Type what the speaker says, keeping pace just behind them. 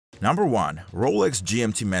Number 1. Rolex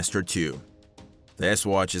GMT Master 2. This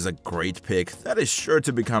watch is a great pick that is sure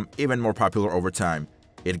to become even more popular over time.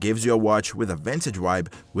 It gives you a watch with a vintage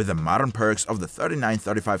vibe, with the modern perks of the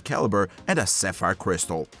 3935 caliber and a sapphire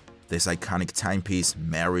crystal. This iconic timepiece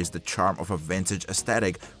marries the charm of a vintage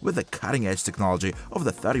aesthetic with the cutting-edge technology of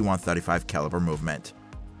the 3135 caliber movement.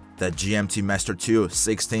 The GMT Master 2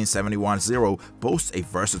 16710 boasts a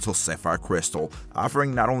versatile sapphire crystal,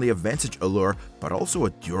 offering not only a vintage allure but also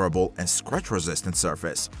a durable and scratch-resistant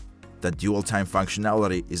surface. The dual-time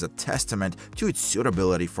functionality is a testament to its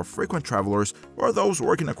suitability for frequent travelers or those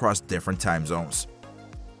working across different time zones.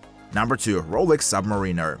 Number 2. Rolex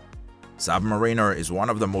Submariner. Submariner is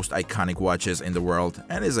one of the most iconic watches in the world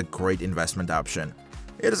and is a great investment option.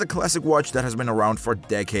 It is a classic watch that has been around for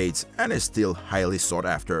decades and is still highly sought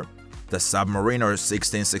after. The Submariner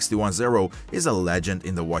 16610 is a legend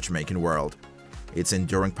in the watchmaking world. Its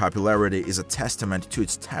enduring popularity is a testament to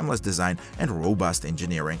its timeless design and robust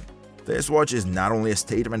engineering. This watch is not only a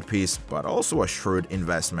statement piece but also a shrewd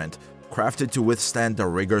investment. Crafted to withstand the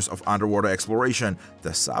rigors of underwater exploration, the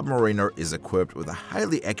Submariner is equipped with a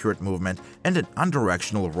highly accurate movement and an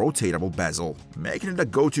unidirectional rotatable bezel, making it a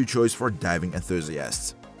go-to choice for diving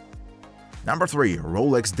enthusiasts. Number 3.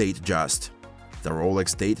 Rolex Datejust. The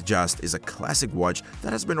Rolex Datejust is a classic watch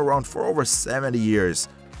that has been around for over 70 years.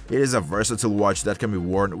 It is a versatile watch that can be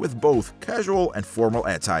worn with both casual and formal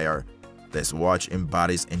attire. This watch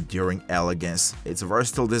embodies enduring elegance. Its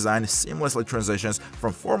versatile design seamlessly transitions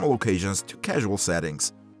from formal occasions to casual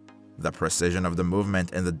settings. The precision of the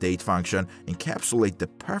movement and the date function encapsulate the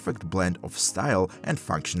perfect blend of style and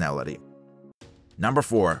functionality. Number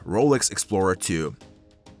 4. Rolex Explorer 2.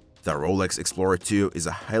 The Rolex Explorer 2 is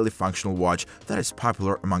a highly functional watch that is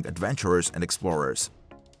popular among adventurers and explorers.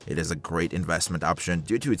 It is a great investment option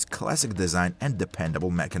due to its classic design and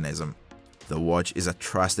dependable mechanism. The watch is a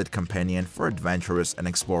trusted companion for adventurers and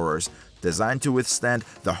explorers, designed to withstand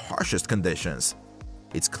the harshest conditions.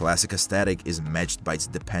 Its classic aesthetic is matched by its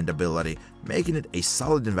dependability, making it a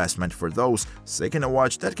solid investment for those seeking a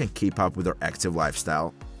watch that can keep up with their active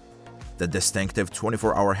lifestyle. The distinctive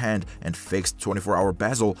 24-hour hand and fixed 24-hour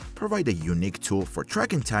bezel provide a unique tool for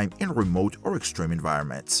tracking time in remote or extreme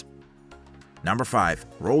environments. Number 5.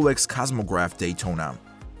 Rolex Cosmograph Daytona.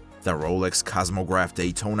 The Rolex Cosmograph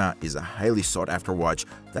Daytona is a highly sought-after watch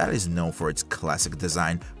that is known for its classic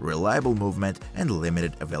design, reliable movement, and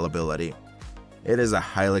limited availability. It is a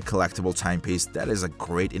highly collectible timepiece that is a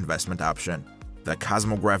great investment option. The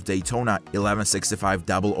Cosmograph Daytona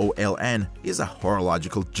 116500LN is a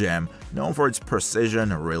horological gem known for its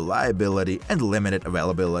precision, reliability, and limited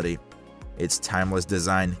availability. Its timeless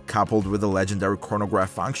design, coupled with the legendary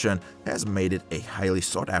chronograph function, has made it a highly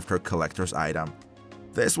sought-after collector's item.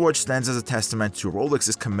 This watch stands as a testament to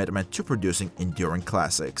Rolex's commitment to producing enduring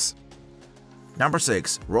classics. Number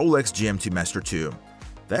 6. Rolex GMT Master 2.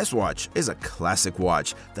 This watch is a classic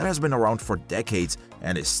watch that has been around for decades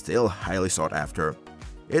and is still highly sought after.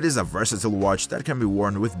 It is a versatile watch that can be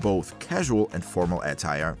worn with both casual and formal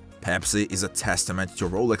attire. Pepsi is a testament to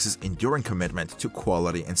Rolex's enduring commitment to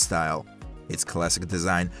quality and style. Its classic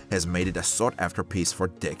design has made it a sought-after piece for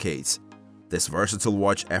decades. This versatile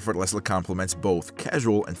watch effortlessly complements both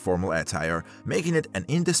casual and formal attire, making it an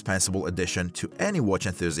indispensable addition to any watch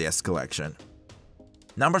enthusiast's collection.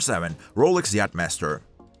 Number 7. Rolex Yachtmaster.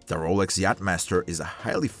 The Rolex Yachtmaster is a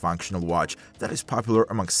highly functional watch that is popular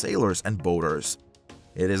among sailors and boaters.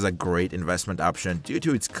 It is a great investment option due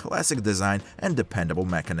to its classic design and dependable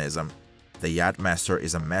mechanism. The Yachtmaster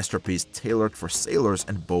is a masterpiece tailored for sailors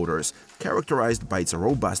and boaters, characterized by its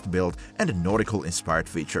robust build and nautical-inspired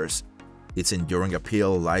features. Its enduring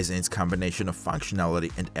appeal lies in its combination of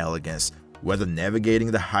functionality and elegance. Whether navigating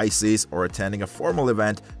the high seas or attending a formal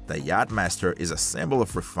event, the Yachtmaster is a symbol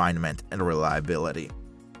of refinement and reliability.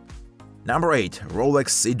 Number 8.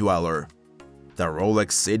 Rolex Sea Dweller. The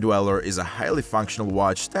Rolex Sea Dweller is a highly functional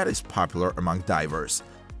watch that is popular among divers.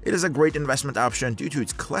 It is a great investment option due to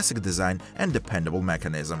its classic design and dependable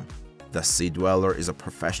mechanism. The Sea Dweller is a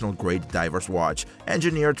professional-grade diver's watch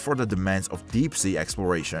engineered for the demands of deep-sea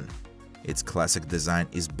exploration. Its classic design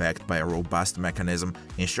is backed by a robust mechanism,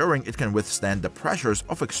 ensuring it can withstand the pressures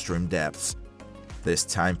of extreme depths. This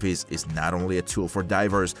timepiece is not only a tool for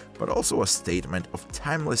divers, but also a statement of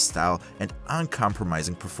timeless style and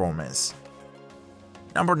uncompromising performance.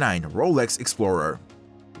 Number 9. Rolex Explorer.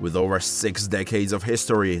 With over 6 decades of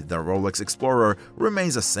history, the Rolex Explorer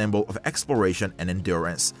remains a symbol of exploration and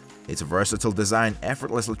endurance. Its versatile design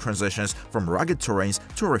effortlessly transitions from rugged terrains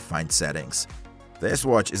to refined settings. This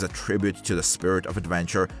watch is a tribute to the spirit of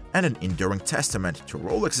adventure and an enduring testament to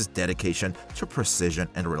Rolex's dedication to precision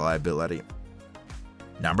and reliability.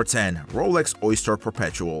 Number 10. Rolex Oyster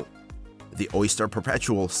Perpetual. The Oyster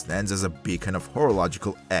Perpetual stands as a beacon of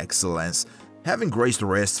horological excellence, having graced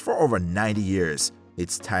wrists for over 90 years.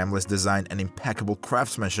 Its timeless design and impeccable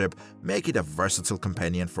craftsmanship make it a versatile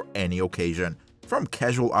companion for any occasion, from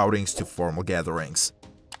casual outings to formal gatherings.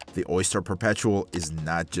 The Oyster Perpetual is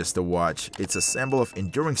not just a watch, it's a symbol of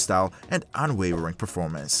enduring style and unwavering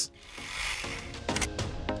performance.